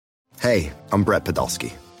Hey, I'm Brett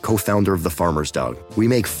Podolsky, co-founder of The Farmer's Dog. We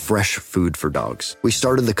make fresh food for dogs. We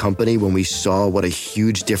started the company when we saw what a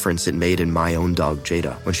huge difference it made in my own dog,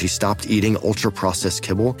 Jada, when she stopped eating ultra-processed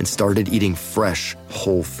kibble and started eating fresh,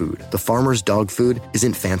 whole food. The Farmer's Dog food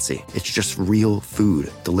isn't fancy. It's just real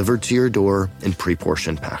food delivered to your door in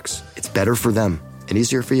pre-portioned packs. It's better for them and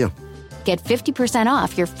easier for you. Get 50%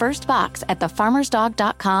 off your first box at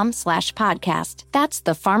thefarmersdog.com/podcast. That's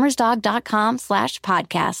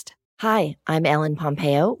thefarmersdog.com/podcast. Hi, I'm Ellen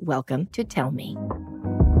Pompeo. Welcome to Tell Me.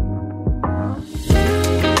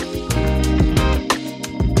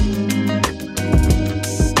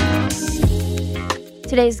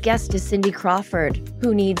 Today's guest is Cindy Crawford,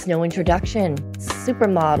 who needs no introduction.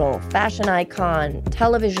 Supermodel, fashion icon,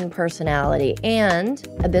 television personality, and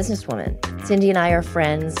a businesswoman. Cindy and I are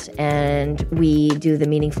friends, and we do the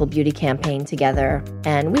Meaningful Beauty campaign together,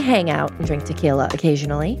 and we hang out and drink tequila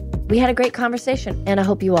occasionally. We had a great conversation, and I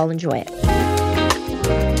hope you all enjoy it.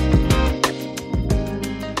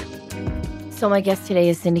 So my guest today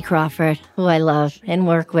is Cindy Crawford, who I love and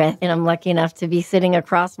work with, and I'm lucky enough to be sitting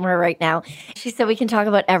across from her right now. She said we can talk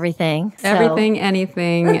about everything. Everything,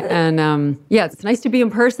 anything, and yeah, it's nice to be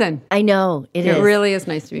in person. I know, it is. It really is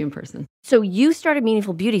nice to be in person. So you started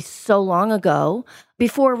Meaningful Beauty so long ago,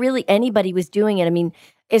 before really anybody was doing it. I mean,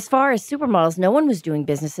 as far as supermodels, no one was doing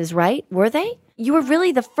businesses, right? Were they? You were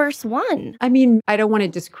really the first one. I mean, I don't want to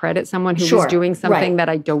discredit someone who was doing something that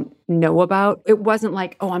I don't know about. It wasn't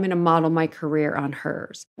like, oh, I'm going to model my career on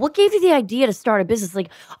hers. What gave you the idea to start a business? Like,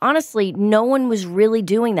 honestly, no one was really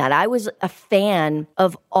doing that. I was a fan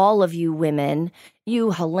of all of you women.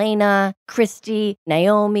 You, Helena, Christy,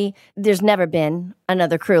 Naomi. There's never been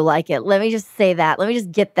another crew like it. Let me just say that. Let me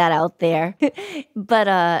just get that out there.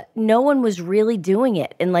 But no one was really doing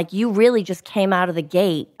it. And like, you really just came out of the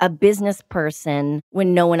gate, a business person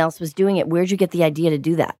when no one else was doing it. Where'd you get the idea to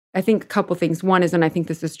do that? I think a couple things. One is, and I think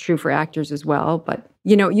this is true for actors as well, but,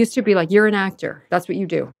 you know, it used to be like, you're an actor. That's what you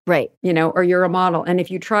do. Right. You know, or you're a model. And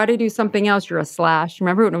if you try to do something else, you're a slash.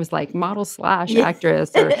 Remember when it was like model slash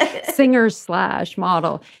actress or singer slash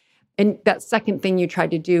model? And that second thing you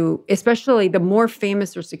tried to do, especially the more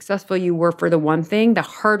famous or successful you were for the one thing, the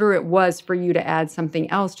harder it was for you to add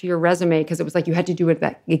something else to your resume, because it was like you had to do it at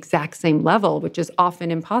that exact same level, which is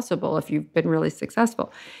often impossible if you've been really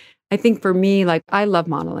successful. I think for me, like, I love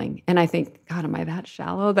modeling. And I think, God, am I that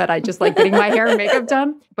shallow that I just like getting my hair and makeup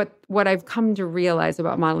done? But what I've come to realize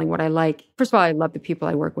about modeling, what I like, first of all, I love the people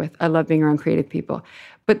I work with. I love being around creative people.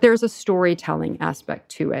 But there's a storytelling aspect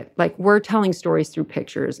to it. Like, we're telling stories through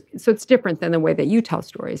pictures. So it's different than the way that you tell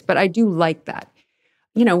stories. But I do like that.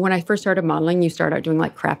 You know, when I first started modeling, you start out doing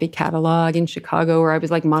like crappy catalog in Chicago, where I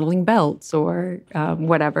was like modeling belts or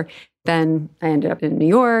whatever. Then I ended up in New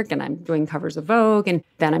York and I'm doing covers of Vogue. And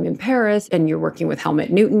then I'm in Paris and you're working with Helmut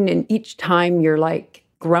Newton. And each time you're like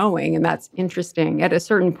growing, and that's interesting. At a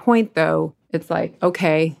certain point, though, it's like,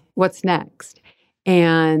 okay, what's next?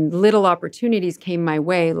 And little opportunities came my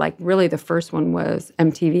way. Like, really, the first one was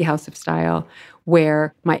MTV House of Style,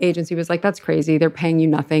 where my agency was like, that's crazy. They're paying you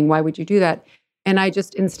nothing. Why would you do that? And I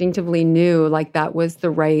just instinctively knew like that was the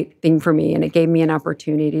right thing for me. And it gave me an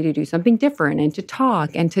opportunity to do something different and to talk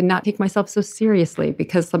and to not take myself so seriously.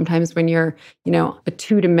 Because sometimes when you're, you know, a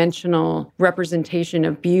two-dimensional representation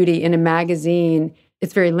of beauty in a magazine,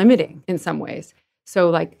 it's very limiting in some ways. So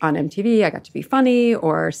like on MTV, I got to be funny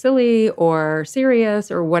or silly or serious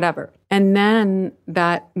or whatever. And then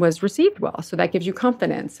that was received well. So that gives you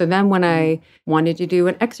confidence. So then when I wanted to do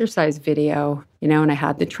an exercise video, you know, and I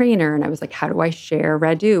had the trainer and I was like, how do I share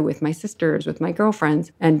Radu with my sisters, with my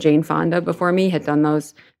girlfriends? And Jane Fonda before me had done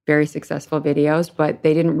those very successful videos, but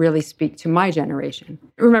they didn't really speak to my generation.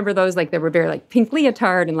 Remember those, like, they were very like pink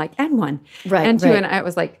leotard and like N1. Right. And two, right. and I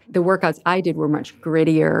was like, the workouts I did were much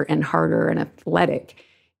grittier and harder and athletic.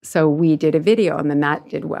 So we did a video and then that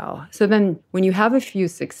did well. So then when you have a few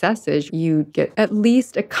successes, you get at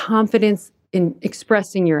least a confidence in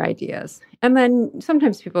expressing your ideas. And then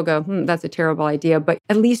sometimes people go, that's a terrible idea, but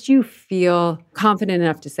at least you feel confident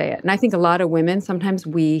enough to say it. And I think a lot of women, sometimes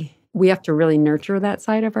we have to really nurture that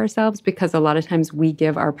side of ourselves, because a lot of times we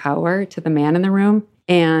give our power to the man in the room.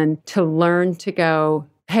 And to learn to go,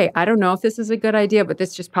 hey, I don't know if this is a good idea, but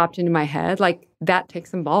this just popped into my head, like that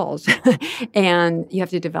takes some balls. And you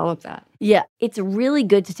have to develop that. Yeah, it's really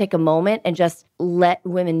good to take a moment and just let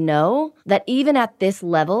women know that even at this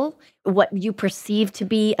level, what you perceive to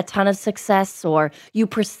be a ton of success or you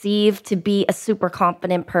perceive to be a super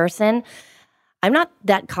confident person, I'm not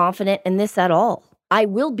that confident in this at all. I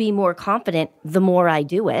will be more confident the more I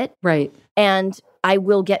do it. Right. And I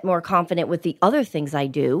will get more confident with the other things I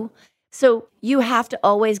do. So you have to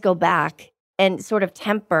always go back and sort of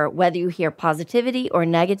temper whether you hear positivity or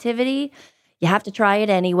negativity. You have to try it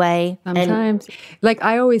anyway. Sometimes. Like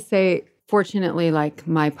I always say, fortunately, like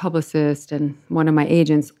my publicist and one of my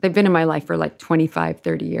agents, they've been in my life for like 25,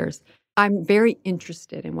 30 years. I'm very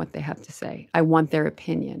interested in what they have to say. I want their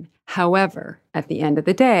opinion. However, at the end of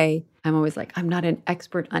the day, I'm always like, I'm not an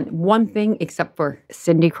expert on one thing except for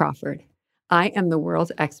Cindy Crawford. I am the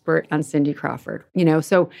world's expert on Cindy Crawford.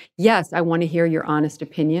 So yes, I want to hear your honest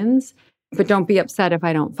opinions, but don't be upset if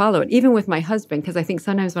I don't follow it. Even with my husband, because I think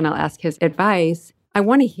sometimes when I'll ask his advice, I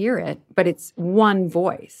want to hear it, but it's one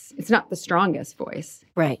voice. It's not the strongest voice.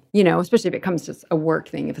 Right. Especially if it comes to a work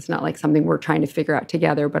thing, if it's not like something we're trying to figure out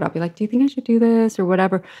together, but I'll be like, do you think I should do this or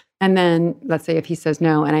whatever? And then let's say if he says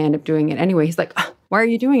no and I end up doing it anyway, he's like, oh, why are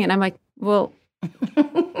you doing it? And I'm like, well,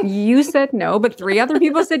 you said no, but 3 other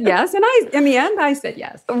people said yes. And in the end, I said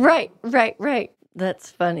yes. Right. That's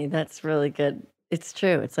funny. That's really good. It's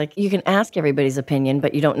true. It's like you can ask everybody's opinion,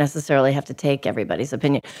 but you don't necessarily have to take everybody's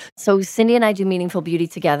opinion. So Cindy and I do Meaningful Beauty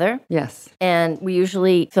together. Yes. And we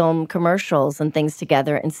usually film commercials and things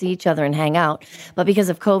together and see each other and hang out. But because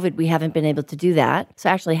of COVID, we haven't been able to do that. So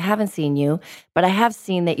I actually haven't seen you, but I have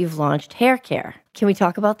seen that you've launched hair care. Can we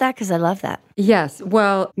talk about that? Because I love that. Yes.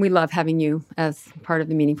 Well, we love having you as part of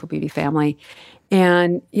the Meaningful Beauty family.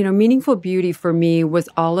 And, Meaningful Beauty for me was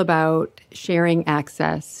all about sharing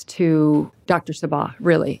access to Dr. Sabah,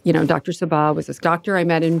 really. Dr. Sabah was this doctor I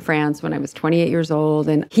met in France when I was 28 years old,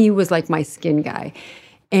 and he was like my skin guy.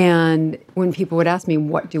 And when people would ask me,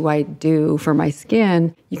 what do I do for my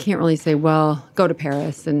skin? You can't really say, well, go to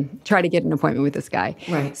Paris and try to get an appointment with this guy.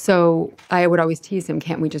 Right. So I would always tease him,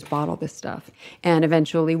 can't we just bottle this stuff? And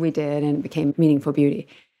eventually we did, and it became Meaningful Beauty.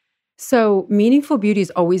 So Meaningful Beauty has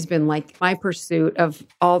always been like my pursuit of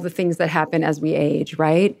all the things that happen as we age,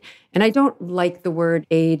 right? And I don't like the word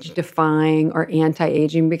age defying or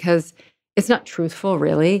anti-aging because it's not truthful,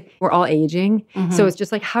 really. We're all aging. Mm-hmm. So it's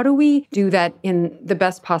just like, how do we do that in the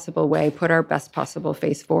best possible way, put our best possible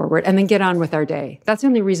face forward, and then get on with our day? That's the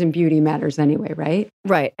only reason beauty matters anyway, right?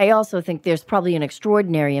 Right. I also think there's probably an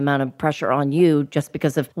extraordinary amount of pressure on you just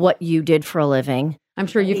because of what you did for a living. I'm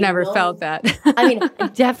sure you've never felt that. I mean,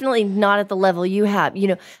 definitely not at the level you have.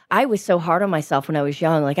 I was so hard on myself when I was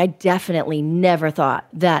young. Like, I definitely never thought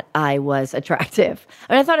that I was attractive.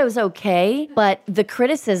 I mean, I thought it was okay, but the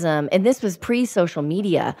criticism, and this was pre-social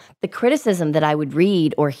media, the criticism that I would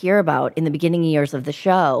read or hear about in the beginning years of the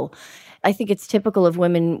show, I think it's typical of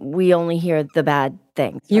women. We only hear the bad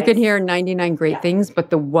things. You can hear 99 great things,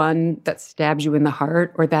 but the one that stabs you in the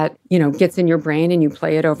heart or that, gets in your brain and you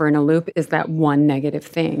play it over in a loop is that one negative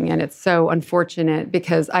thing. And it's so unfortunate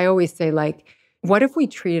because I always say, like, what if we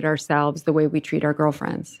treated ourselves the way we treat our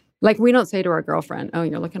girlfriends? Like, we don't say to our girlfriend, oh,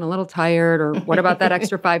 you're looking a little tired, or what about that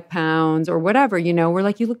extra 5 pounds or whatever, We're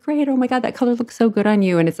like, you look great. Oh my God, that color looks so good on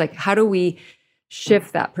you. And it's like, how do we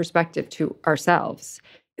shift that perspective to ourselves?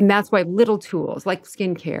 And that's why little tools like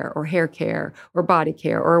skincare or hair care or body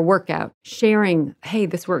care or a workout, sharing, hey,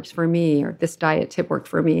 this works for me, or this diet tip worked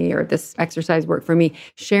for me, or this exercise worked for me,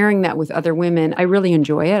 sharing that with other women. I really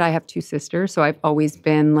enjoy it. I have 2 sisters, so I've always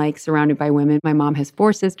been like surrounded by women. My mom has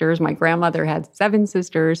 4 sisters. My grandmother had 7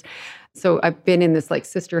 sisters. So I've been in this like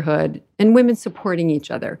sisterhood and women supporting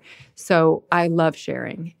each other. So I love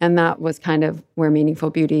sharing. And that was kind of where Meaningful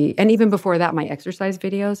Beauty, and even before that, my exercise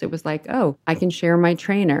videos, it was like, oh, I can share my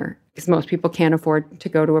trainer because most people can't afford to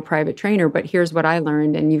go to a private trainer, but here's what I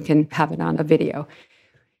learned and you can have it on a video.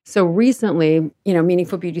 So recently,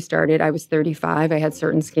 Meaningful Beauty started. I was 35. I had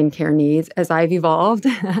certain skincare needs. As I've evolved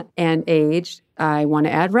and aged, I want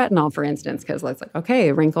to add retinol, for instance, because it's like,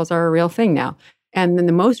 okay, wrinkles are a real thing now. And then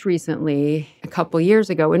the most recently, a couple years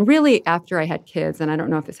ago, and really after I had kids, and I don't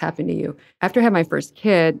know if this happened to you, after I had my first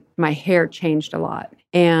kid, my hair changed a lot.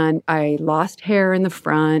 And I lost hair in the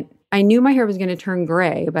front. I knew my hair was going to turn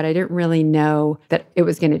gray, but I didn't really know that it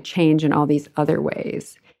was going to change in all these other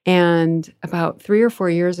ways. And about 3 or 4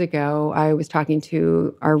 years ago, I was talking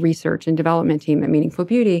to our research and development team at Meaningful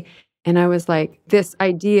Beauty. And I was like, this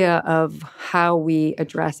idea of how we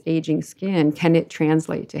address aging skin, can it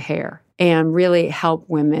translate to hair? And really help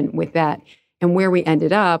women with that. And where we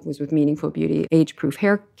ended up was with Meaningful Beauty, age-proof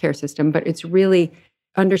hair care system. But it's really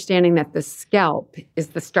understanding that the scalp is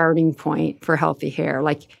the starting point for healthy hair,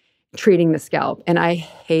 like treating the scalp. And I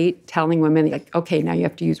hate telling women, like, okay, now you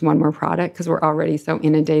have to use one more product because we're already so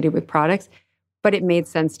inundated with products. But it made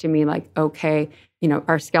sense to me, like, okay,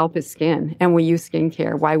 our scalp is skin and we use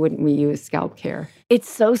skincare. Why wouldn't we use scalp care? It's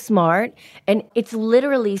so smart. And it's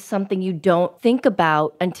literally something you don't think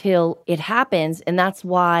about until it happens. And that's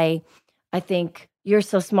why I think you're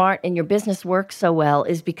so smart and your business works so well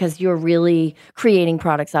is because you're really creating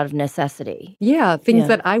products out of necessity. Yeah, things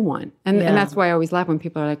that I want. And that's why I always laugh when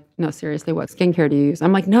people are like, no, seriously, what skincare do you use?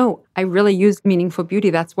 I'm like, no, I really use Meaningful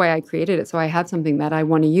Beauty. That's why I created it. So I have something that I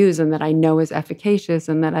want to use and that I know is efficacious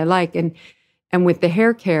and that I like. And with the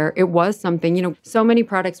hair care, it was something, so many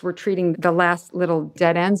products were treating the last little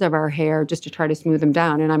dead ends of our hair just to try to smooth them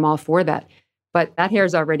down. And I'm all for that. But that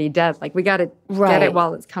hair's already dead. Like, we got to get it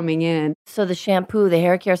while it's coming in. So the shampoo, the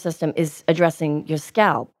hair care system is addressing your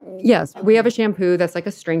scalp. Yes. We have a shampoo that's like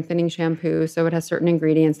a strengthening shampoo. So it has certain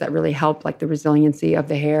ingredients that really help, like the resiliency of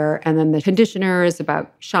the hair. And then the conditioner is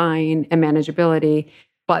about shine and manageability.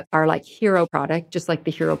 But our hero product, just like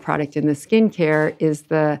the hero product in the skincare, is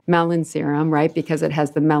the melon serum, right? Because it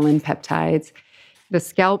has the melon peptides. The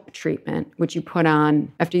scalp treatment, which you put on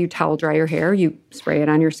after you towel dry your hair, you spray it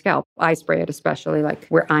on your scalp. I spray it especially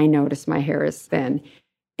where I notice my hair is thin.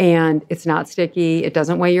 And it's not sticky. It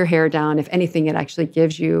doesn't weigh your hair down. If anything, it actually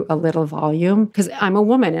gives you a little volume because I'm a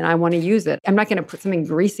woman and I want to use it. I'm not going to put something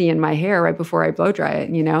greasy in my hair right before I blow dry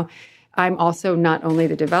it, I'm also not only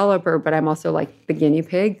the developer, but I'm also the guinea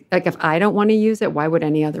pig. If I don't want to use it, why would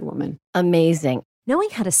any other woman? Amazing.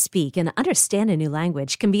 Knowing how to speak and understand a new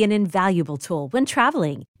language can be an invaluable tool when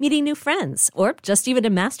traveling, meeting new friends, or just even to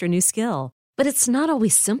master a new skill. But it's not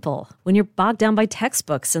always simple when you're bogged down by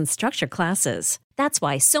textbooks and structured classes. That's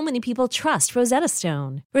why so many people trust Rosetta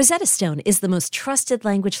Stone. Rosetta Stone is the most trusted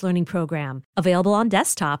language learning program, available on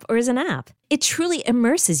desktop or as an app. It truly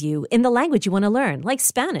immerses you in the language you want to learn, like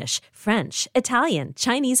Spanish, French, Italian,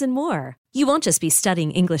 Chinese, and more. You won't just be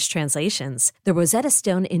studying English translations. The Rosetta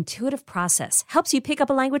Stone intuitive process helps you pick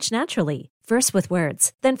up a language naturally, first with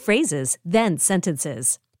words, then phrases, then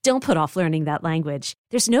sentences. Don't put off learning that language.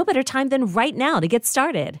 There's no better time than right now to get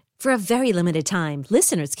started. For a very limited time,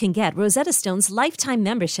 listeners can get Rosetta Stone's lifetime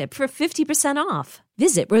membership for 50% off.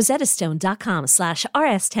 Visit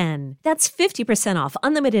rosettastone.com/rs10. That's 50% off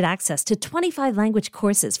unlimited access to 25 language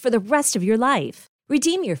courses for the rest of your life.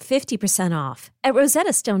 Redeem your 50% off at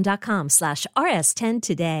rosettastone.com/rs10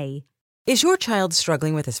 today. Is your child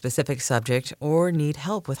struggling with a specific subject or need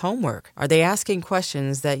help with homework? Are they asking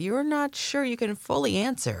questions that you're not sure you can fully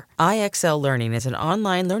answer? IXL Learning is an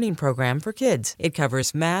online learning program for kids. It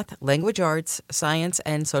covers math, language arts, science,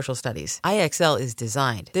 and social studies. IXL is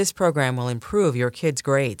designed. This program will improve your kids'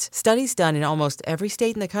 grades. Studies done in almost every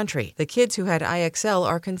state in the country. The kids who had IXL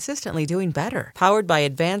are consistently doing better. Powered by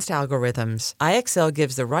advanced algorithms, IXL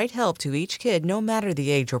gives the right help to each kid no matter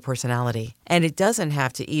the age or personality. And it doesn't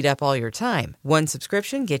have to eat up all your time. One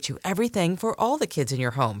subscription gets you everything for all the kids in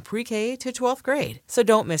your home, pre-K to 12th grade. So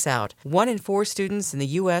don't miss out. 1 in 4 students in the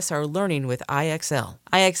U.S. are learning with IXL.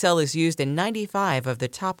 IXL is used in 95 of the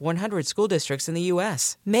top 100 school districts in the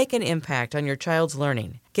U.S. Make an impact on your child's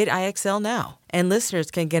learning. Get IXL now. And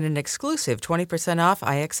listeners can get an exclusive 20% off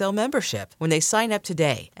IXL membership when they sign up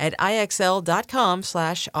today at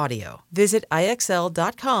IXL.com/audio. Visit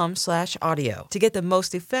IXL.com/audio to get the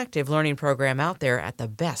most effective learning program out there at the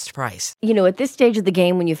best price. At this stage of the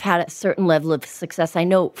game, when you've had a certain level of success, I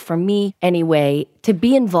know for me anyway, to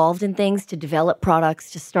be involved in things, to develop products,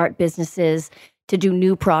 to start businesses, to do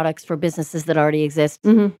new products for businesses that already exist,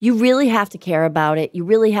 you really have to care about it. You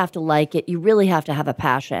really have to like it. You really have to have a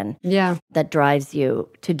passion that drives you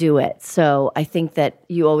to do it. So I think that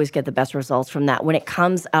you always get the best results from that when it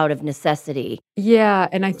comes out of necessity. Yeah,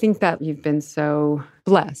 and I think that you've been so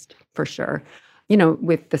blessed, for sure,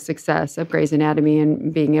 with the success of Grey's Anatomy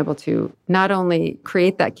and being able to not only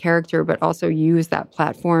create that character, but also use that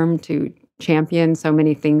platform to champion so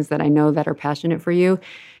many things that I know that are passionate for you.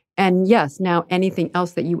 And yes, now anything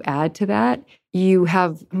else that you add to that, you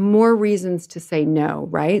have more reasons to say no,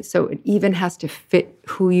 right? So it even has to fit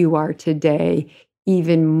who you are today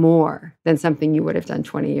even more than something you would have done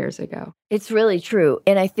 20 years ago. It's really true.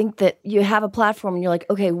 And I think that you have a platform and you're like,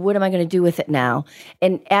 okay, what am I going to do with it now?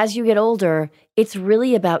 And as you get older, it's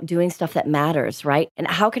really about doing stuff that matters, right? And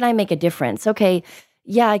how can I make a difference? Okay,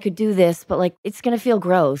 yeah, I could do this, but it's going to feel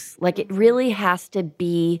gross. It really has to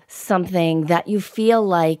be something that you feel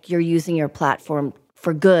like you're using your platform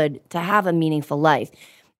for good to have a meaningful life.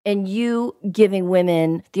 And you giving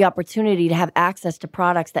women the opportunity to have access to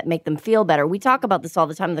products that make them feel better. We talk about this all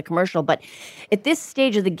the time in the commercial, but at this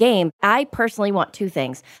stage of the game, I personally want 2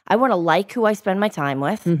 things. I want to like who I spend my time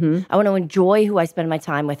with. I want to enjoy who I spend my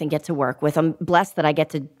time with and get to work with. I'm blessed that I get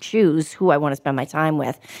to choose who I want to spend my time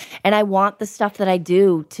with. And I want the stuff that I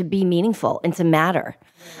do to be meaningful and to matter.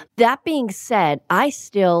 That being said, I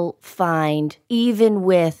still find, even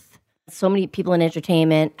with so many people in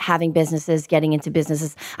entertainment having businesses, getting into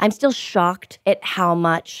businesses. I'm still shocked at how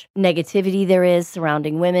much negativity there is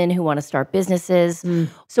surrounding women who want to start businesses.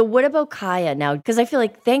 So what about Kaya now? Because I feel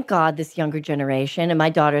like, thank God, this younger generation, and my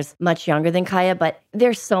daughter's much younger than Kaya, but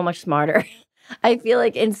they're so much smarter. I feel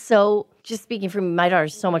like, and so just speaking from me, my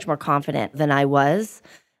daughter's so much more confident than I was.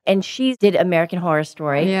 And she did American Horror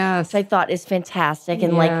Story, Yes. which I thought is fantastic.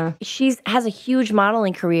 And like, she has a huge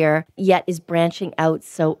modeling career, yet is branching out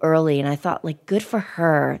so early. And I thought, like, good for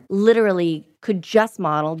her. Literally could just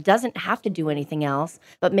model, doesn't have to do anything else,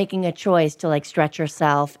 but making a choice to like stretch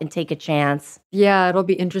herself and take a chance. Yeah, it'll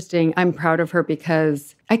be interesting. I'm proud of her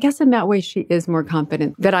because I guess in that way she is more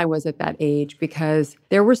confident than I was at that age, because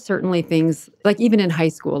there were certainly things, like even in high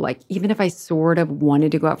school, like even if I sort of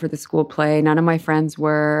wanted to go out for the school play, none of my friends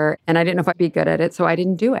were, and I didn't know if I'd be good at it, so I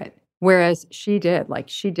didn't do it. Whereas she did. Like,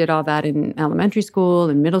 she did all that in elementary school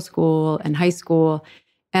and middle school and high school.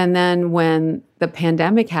 And then when the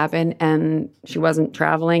pandemic happened and she wasn't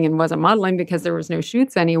traveling and wasn't modeling because there was no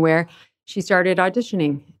shoots anywhere, she started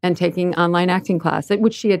auditioning and taking online acting class,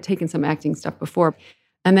 which she had taken some acting stuff before.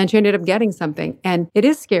 And then she ended up getting something. And it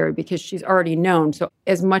is scary because she's already known. So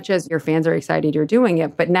as much as your fans are excited you're doing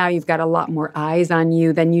it, but now you've got a lot more eyes on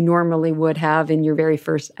you than you normally would have in your very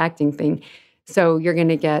first acting thing. So you're going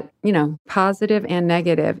to get, positive and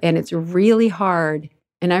negative. And it's really hard.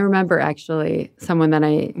 And I remember actually someone that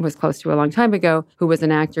I was close to a long time ago who was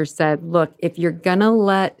an actor said, look, if you're going to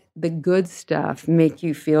let the good stuff make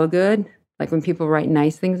you feel good, like when people write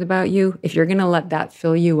nice things about you, if you're going to let that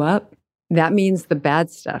fill you up, that means the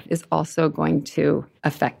bad stuff is also going to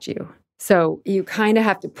affect you. So you kind of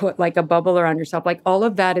have to put like a bubble around yourself. Like, all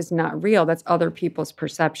of that is not real. That's other people's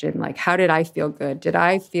perception. Like, how did I feel good? Did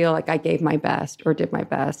I feel like I gave my best or did my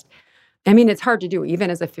best? I mean, it's hard to do.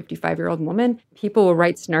 Even as a 55-year-old woman, people will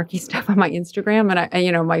write snarky stuff on my Instagram.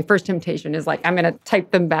 And my first temptation is like, I'm going to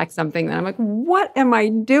type them back something. And I'm like, what am I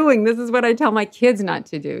doing? This is what I tell my kids not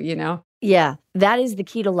to do, Yeah, that is the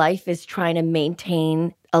key to life, is trying to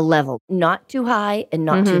maintain a level, not too high and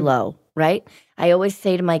not too low, right? I always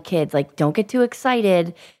say to my kids, like, don't get too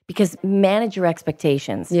excited, because manage your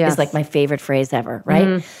expectations is like my favorite phrase ever,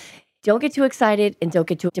 right? Don't get too excited and don't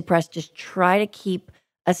get too depressed. Just try to keep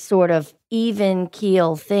a sort of even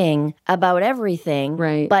keel thing about everything.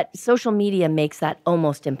 Right. But social media makes that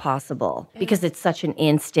almost impossible because it's such an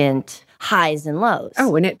instant highs and lows.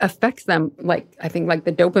 Oh, and it affects them, like, I think like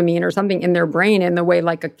the dopamine or something in their brain in the way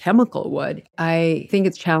like a chemical would. I think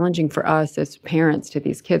it's challenging for us as parents to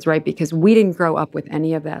these kids, right? Because we didn't grow up with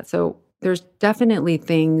any of that. So there's definitely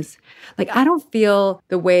things, like, I don't feel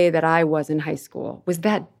the way that I was in high school was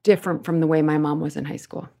that different from the way my mom was in high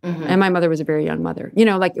school. And my mother was a very young mother.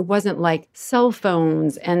 Like, it wasn't like cell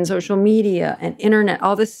phones and social media and internet,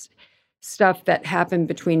 all this stuff that happened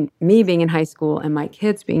between me being in high school and my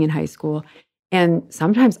kids being in high school. And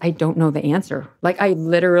sometimes I don't know the answer. Like, I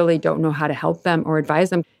literally don't know how to help them or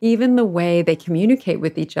advise them. Even the way they communicate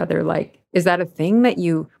with each other, like, is that a thing that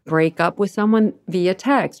you break up with someone via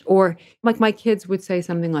text? Or like my kids would say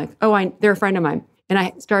something like, they're a friend of mine. And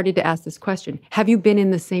I started to ask this question, have you been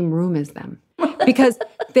in the same room as them? Because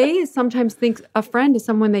they sometimes think a friend is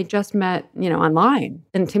someone they just met, online.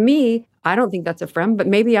 And to me, I don't think that's a friend, but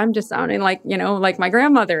maybe I'm just sounding like, like my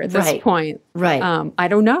grandmother at this point. Right. I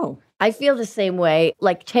don't know. I feel the same way.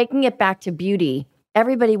 Like, taking it back to beauty,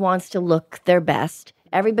 everybody wants to look their best.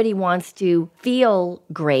 Everybody wants to feel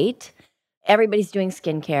great. Everybody's doing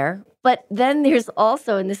skincare. But then there's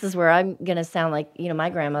also, and this is where I'm going to sound like, my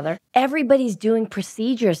grandmother, everybody's doing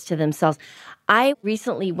procedures to themselves. I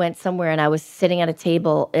recently went somewhere and I was sitting at a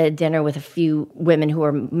table at dinner with a few women who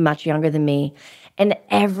are much younger than me. And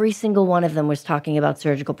every single one of them was talking about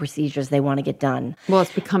surgical procedures they want to get done. Well,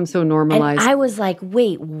 it's become so normalized. And I was like,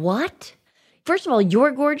 wait, what? First of all,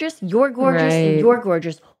 you're gorgeous, and you're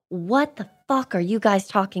gorgeous. What the fuck are you guys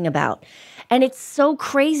talking about? And it's so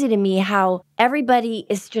crazy to me how everybody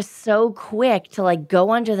is just so quick to like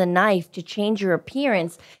go under the knife to change your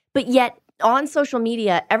appearance. But yet on social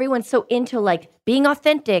media, everyone's so into like being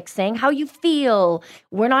authentic, saying how you feel.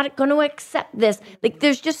 We're not going to accept this. Like,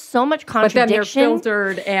 there's just so much contradiction. But then they're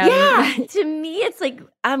filtered and... Yeah, to me, it's like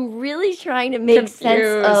I'm really trying to make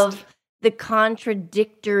sense of the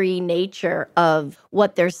contradictory nature of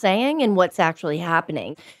what they're saying and what's actually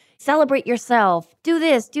happening. Celebrate yourself. Do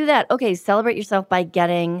this, do that. Okay, celebrate yourself by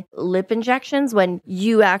getting lip injections when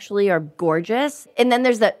you actually are gorgeous. And then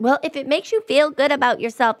there's that, well, if it makes you feel good about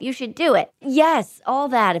yourself, you should do it. Yes, all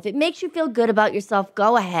that. If it makes you feel good about yourself,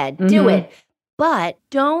 go ahead, do it. But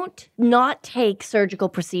don't not take surgical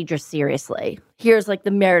procedures seriously. Here's like the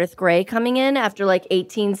Meredith Grey coming in after like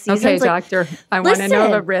 18 seasons. Okay, like, doctor, I want to know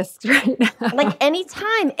the risks right now. Like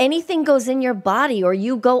anytime anything goes in your body or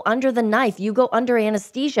you go under the knife, you go under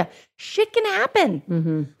anesthesia, shit can happen.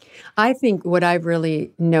 Mm-hmm. I think what I've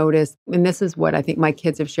really noticed, and this is what I think my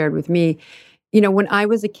kids have shared with me, when I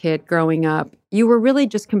was a kid growing up, you were really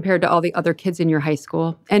just compared to all the other kids in your high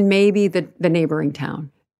school and maybe the neighboring town.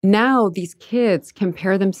 Now these kids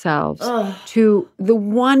compare themselves to the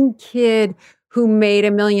one kid who made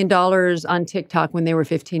 $1 million on TikTok when they were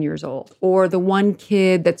 15 years old, or the one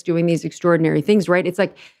kid that's doing these extraordinary things, right? It's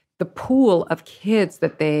like the pool of kids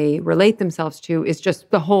that they relate themselves to is just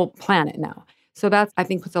the whole planet now. So that's, I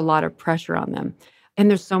think, puts a lot of pressure on them. And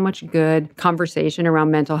there's so much good conversation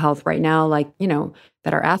around mental health right now, like,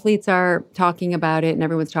 that our athletes are talking about it and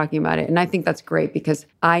everyone's talking about it. And I think that's great because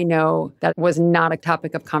I know that was not a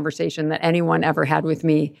topic of conversation that anyone ever had with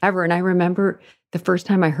me ever. And I remember the first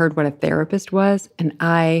time I heard what a therapist was, and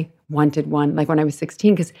I wanted one, like when I was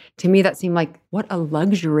 16, because to me that seemed like, what a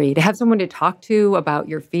luxury to have someone to talk to about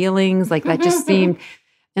your feelings. Like that just seemed...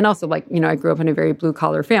 And also, like, I grew up in a very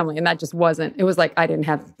blue-collar family, and that just wasn't, it was like I didn't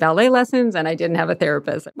have ballet lessons and I didn't have a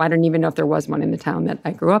therapist. I don't even know if there was one in the town that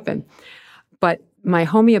I grew up in. But my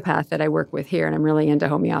homeopath that I work with here, and I'm really into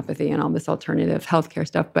homeopathy and all this alternative healthcare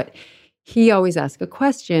stuff, but he always asks a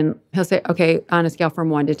question. He'll say, okay, on a scale from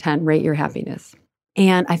 1 to 10, rate your happiness.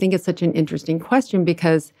 And I think it's such an interesting question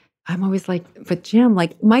because I'm always like, but Jim,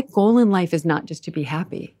 like my goal in life is not just to be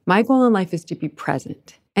happy. My goal in life is to be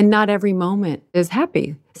present. And not every moment is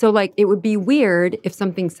happy. So like, it would be weird if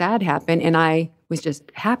something sad happened and I was just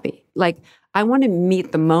happy. Like, I want to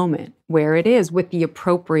meet the moment where it is with the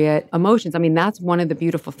appropriate emotions. I mean, that's one of the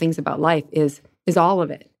beautiful things about life is all of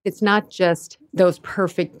it. It's not just those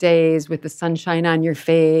perfect days with the sunshine on your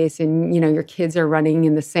face and, your kids are running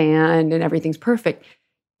in the sand and everything's perfect.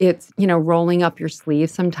 It's, rolling up your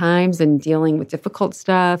sleeves sometimes and dealing with difficult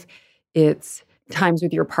stuff. It's times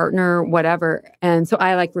with your partner, whatever. And so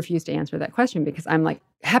I refuse to answer that question because I'm like,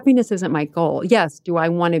 happiness isn't my goal. Yes. Do I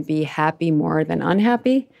want to be happy more than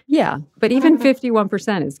unhappy? Yeah. But even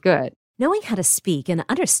 51% is good. Knowing how to speak and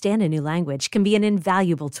understand a new language can be an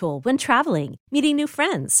invaluable tool when traveling, meeting new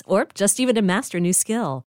friends, or just even to master a new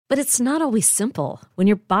skill. But it's not always simple when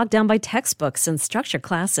you're bogged down by textbooks and structured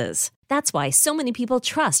classes. That's why so many people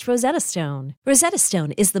trust Rosetta Stone. Rosetta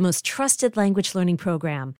Stone is the most trusted language learning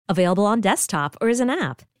program, available on desktop or as an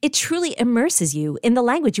app. It truly immerses you in the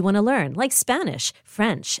language you want to learn, like Spanish,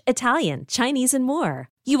 French, Italian, Chinese, and more.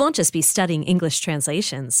 You won't just be studying English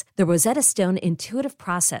translations. The Rosetta Stone intuitive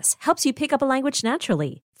process helps you pick up a language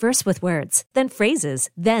naturally, first with words, then phrases,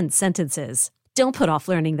 then sentences. Don't put off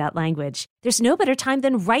learning that language. There's no better time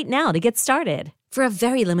than right now to get started. For a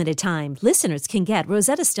very limited time, listeners can get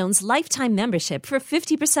Rosetta Stone's lifetime membership for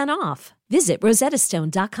 50% off. Visit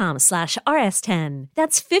rosettastone.com/rs10.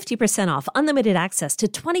 That's 50% off unlimited access to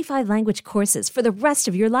 25 language courses for the rest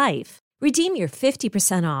of your life. Redeem your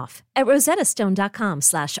 50% off at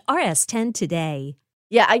rosettastone.com/rs10 today.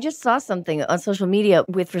 Yeah, I just saw something on social media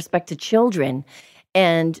with respect to children,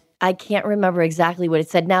 and I can't remember exactly what it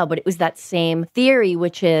said now, but it was that same theory,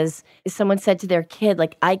 which is someone said to their kid,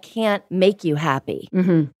 like, I can't make you happy.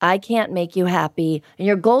 Mm-hmm. I can't make you happy. And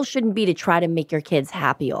your goal shouldn't be to try to make your kids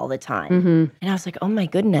happy all the time. Mm-hmm. And I was like, oh my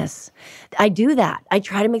goodness, I do that. I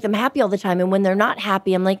try to make them happy all the time. And when they're not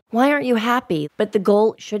happy, I'm like, why aren't you happy? But the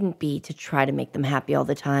goal shouldn't be to try to make them happy all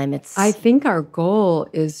the time. I think our goal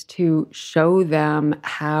is to show them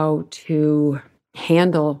how to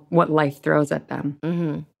handle what life throws at them.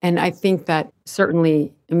 Mm-hmm. And I think that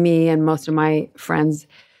certainly me and most of my friends,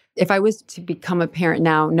 if I was to become a parent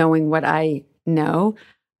now, knowing what I know,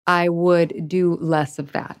 I would do less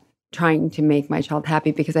of that, trying to make my child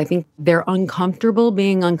happy, because I think they're uncomfortable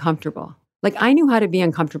being uncomfortable. Like, I knew how to be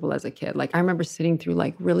uncomfortable as a kid. Like, I remember sitting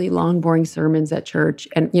through really long, boring sermons at church.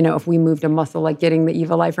 And, if we moved a muscle, like getting the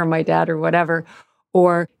evil eye from my dad or whatever,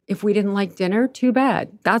 or if we didn't like dinner, too bad.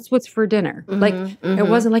 That's what's for dinner. Mm-hmm, It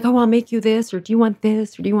wasn't like, oh, I'll make you this, or do you want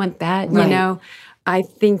this, or do you want that? Right. I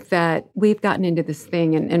think that we've gotten into this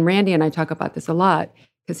thing, and Randy and I talk about this a lot,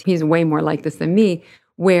 because he's way more like this than me,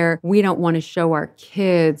 where we don't want to show our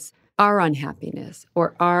kids our unhappiness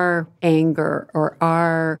or our anger or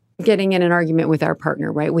our getting in an argument with our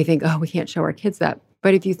partner, right? We think, oh, we can't show our kids that.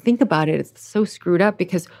 But if you think about it, it's so screwed up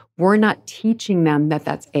because we're not teaching them that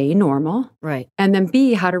that's A, normal, right, and then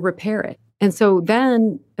B, how to repair it. And so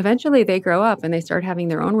then eventually they grow up and they start having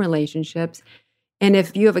their own relationships. And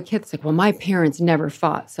if you have a kid that's like, well, my parents never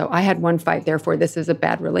fought, so I had one fight, therefore this is a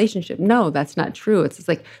bad relationship. No, that's not true. It's just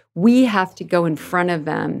like we have to go in front of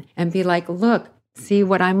them and be like, look, see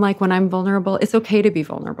what I'm like when I'm vulnerable. It's okay to be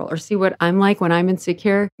vulnerable. Or see what I'm like when I'm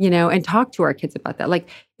insecure, and talk to our kids about that. Like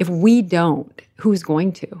if we don't, who's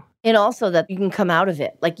going to? And also that you can come out of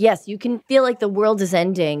it. Like, yes, you can feel like the world is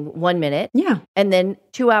ending 1 minute. Yeah. And then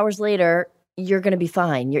 2 hours later, you're going to be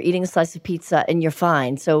fine. You're eating a slice of pizza and you're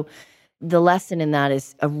fine. So the lesson in that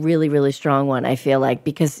is a really, really strong one, I feel like,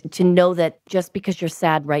 because to know that just because you're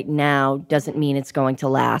sad right now doesn't mean it's going to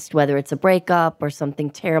last, whether it's a breakup or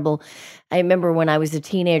something terrible. I remember when I was a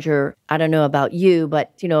teenager, I don't know about you,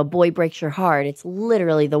 but, a boy breaks your heart. It's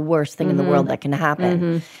literally the worst thing in the world that can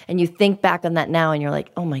happen. And you think back on that now and you're like,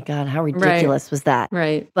 oh my God, how ridiculous was that?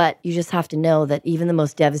 Right. But you just have to know that even the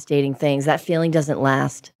most devastating things, that feeling doesn't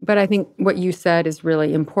last. But I think what you said is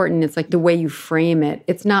really important. It's like the way you frame it.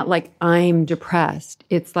 It's not like I'm depressed.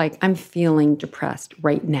 It's like I'm feeling depressed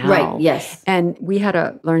right now. Right, yes. And we had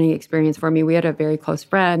a learning experience for me. We had a very close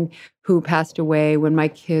friend who passed away when my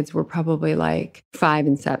kids were probably like 5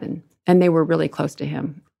 and 7. And they were really close to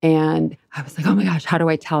him. And I was like, oh my gosh, how do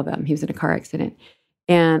I tell them? He was in a car accident.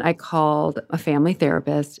 And I called a family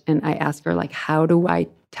therapist and I asked her, like, how do I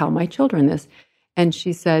tell my children this? And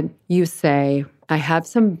she said, you say, I have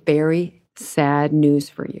some very sad news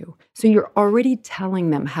for you. So you're already telling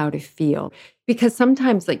them how to feel. Because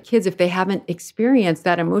sometimes, like kids, if they haven't experienced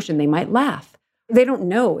that emotion, they might laugh. They don't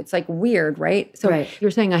know. It's like weird, right? So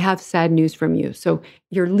You're saying, I have sad news from you. So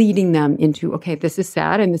you're leading them into, okay, this is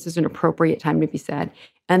sad and this is an appropriate time to be sad.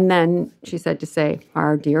 And then she said to say,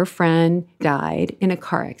 our dear friend died in a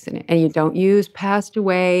car accident. And you don't use passed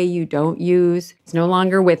away. You don't use, it's no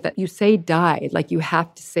longer with it. You say died, like you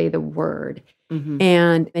have to say the word.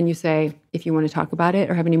 And then you say, if you want to talk about it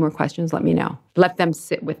or have any more questions, let me know. Let them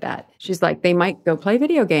sit with that. She's like, they might go play a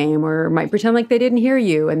video game or might pretend like they didn't hear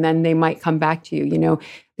you. And then they might come back to you.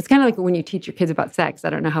 It's kind of like when you teach your kids about sex. I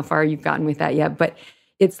don't know how far you've gotten with that yet, but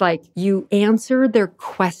it's like you answer their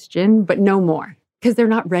question, but no more. Because they're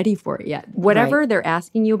not ready for it yet. Whatever they're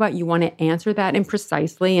asking you about, you want to answer that in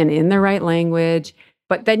precisely and in the right language.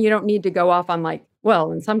 But then you don't need to go off on like,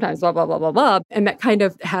 well, and sometimes blah, blah, blah, blah, blah. And that kind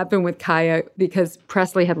of happened with Kaya because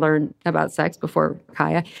Presley had learned about sex before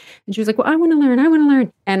Kaya. And she was like, well, I want to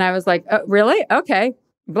learn. And I was like, oh, really? Okay.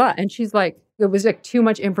 Blah. And she's like, it was like too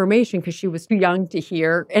much information because she was too young to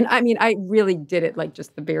hear. And I mean, I really did it like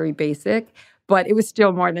just the very basic, but it was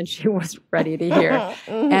still more than she was ready to hear.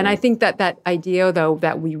 And I think that idea, though,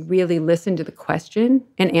 that we really listen to the question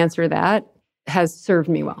and answer that has served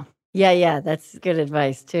me well. Yeah, that's good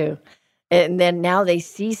advice too. And then now they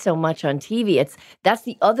see so much on TV. That's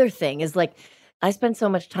the other thing is like, I spend so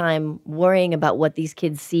much time worrying about what these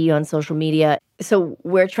kids see on social media. So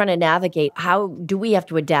we're trying to navigate how do we have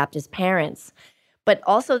to adapt as parents? But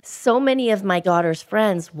also so many of my daughter's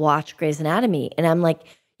friends watch Grey's Anatomy. And I'm like,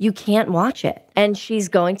 you can't watch it. And she's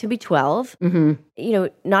going to be 12.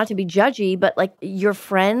 Not to be judgy, but like your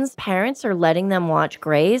friends' parents are letting them watch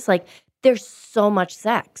Grey's. Like there's so much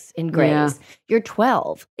sex in Grey's. Yeah. You're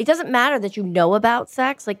 12. It doesn't matter that you know about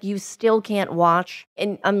sex. Like you still can't watch.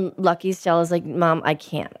 And I'm lucky Stella's like, Mom, I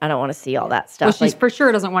can't. I don't want to see all that stuff. Well, she for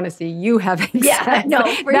sure doesn't want to see you having sex. No,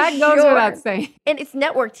 for that sure. goes without saying. And it's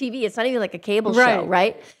network TV. It's not even like a cable show,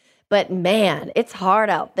 right? But man, it's hard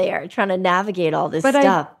out there trying to navigate all this stuff. But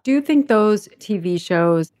I do think those TV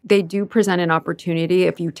shows, they do present an opportunity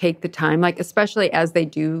if you take the time, like especially as they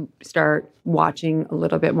do start watching a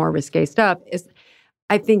little bit more risque stuff.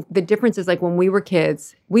 I think the difference is like when we were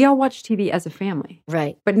kids, we all watched TV as a family.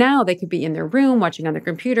 Right. But now they could be in their room watching on their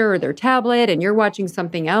computer or their tablet and you're watching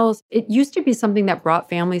something else. It used to be something that brought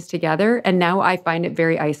families together. And now I find it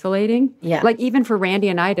very isolating. Yeah. Like even for Randy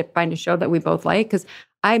and I to find a show that we both like, because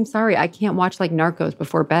I'm sorry, I can't watch like Narcos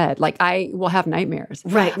before bed. Like I will have nightmares.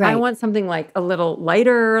 Right. I want something like a little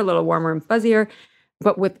lighter, a little warmer and fuzzier.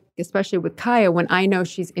 But especially with Kaya, when I know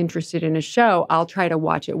she's interested in a show, I'll try to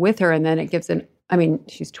watch it with her. And then it gives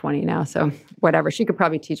she's 20 now, so whatever. She could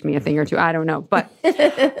probably teach me a thing or two. I don't know. But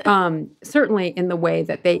certainly in the way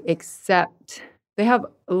that they have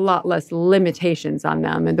a lot less limitations on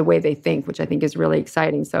them and the way they think, which I think is really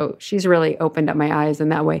exciting. So she's really opened up my eyes in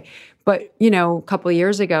that way. But, a couple of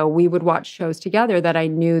years ago, we would watch shows together that I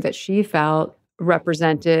knew that she felt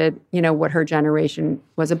represented, what her generation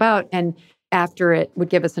was about. And after it would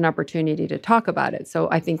give us an opportunity to talk about it. So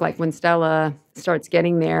I think like when Stella starts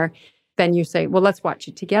getting there, then you say, well, let's watch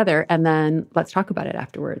it together and then let's talk about it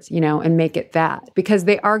afterwards, and make it that. Because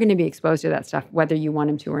they are going to be exposed to that stuff, whether you want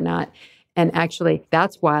them to or not. And actually,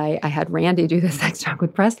 that's why I had Randy do the sex talk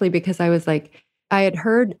with Presley, because I was like, I had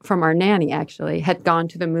heard from our nanny, actually, had gone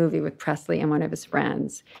to the movie with Presley and one of his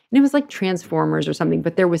friends. And it was like Transformers or something,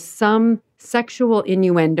 but there was some sexual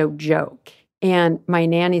innuendo joke. And my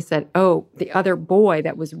nanny said, oh, the other boy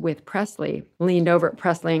that was with Presley leaned over at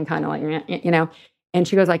Presley and kind of like, you know, and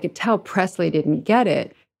she goes, I could tell Presley didn't get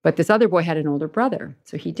it, but this other boy had an older brother,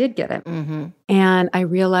 so he did get it. Mm-hmm. And I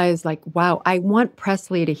realized, like, wow, I want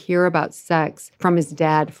Presley to hear about sex from his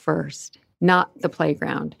dad first, not the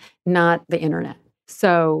playground, not the internet.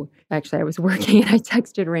 So actually, I was working and I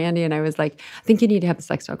texted Randy and I was like, I think you need to have a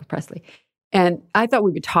sex talk with Presley. And I thought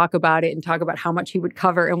we would talk about it and talk about how much he would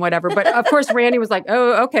cover and whatever. But of course, Randy was like,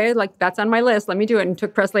 oh, okay, like that's on my list. Let me do it. And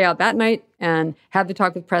took Presley out that night and had the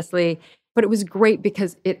talk with Presley. But it was great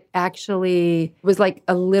because it actually was like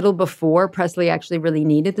a little before Presley actually really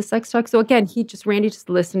needed the sex talk. So again, Randy just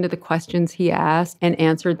listened to the questions he asked and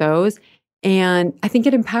answered those. And I think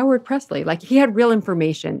it empowered Presley. Like he had real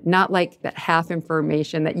information, not like that half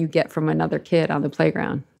information that you get from another kid on the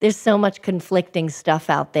playground. There's so much conflicting stuff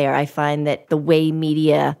out there. I find that the way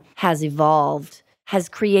media has evolved has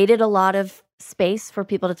created a lot of space for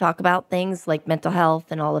people to talk about things like mental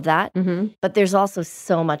health and all of that. Mm-hmm. But there's also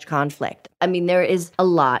so much conflict. I mean, there is a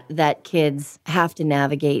lot that kids have to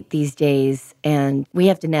navigate these days, and we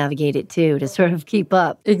have to navigate it too to sort of keep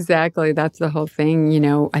up. Exactly. That's the whole thing. You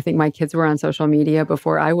know, I think my kids were on social media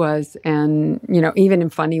before I was. And, you know, even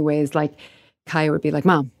in funny ways, like Kaya would be like,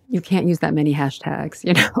 Mom, you can't use that many hashtags,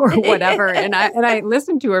 you know, or whatever. and I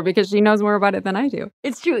listen to her because she knows more about it than I do.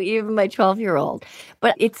 It's true, even my 12-year-old.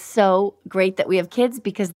 But it's so great that we have kids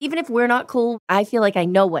because even if we're not cool, I feel like I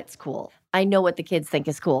know what's cool. I know what the kids think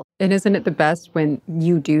is cool. And isn't it the best when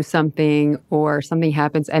you do something or something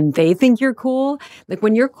happens and they think you're cool? Like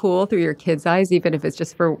when you're cool through your kids' eyes, even if it's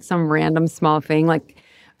just for some random small thing, like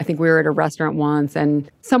I think we were at a restaurant once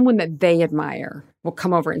and someone that they admire will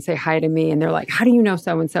come over and say hi to me. And they're like, how do you know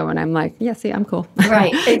so-and-so? And I'm like, yeah, see, I'm cool.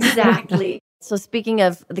 Right, exactly. So speaking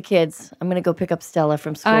of the kids, I'm going to go pick up Stella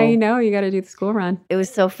from school. I know, you got to do the school run. It was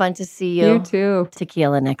so fun to see you. You too.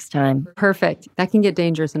 Tequila next time. Perfect. That can get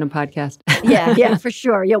dangerous in a podcast. Yeah, for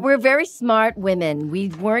sure. Yeah, we're very smart women. We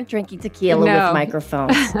weren't drinking tequila with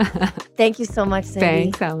microphones. Thank you so much,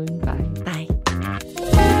 Cindy. Thanks, Ellen. Bye. Bye.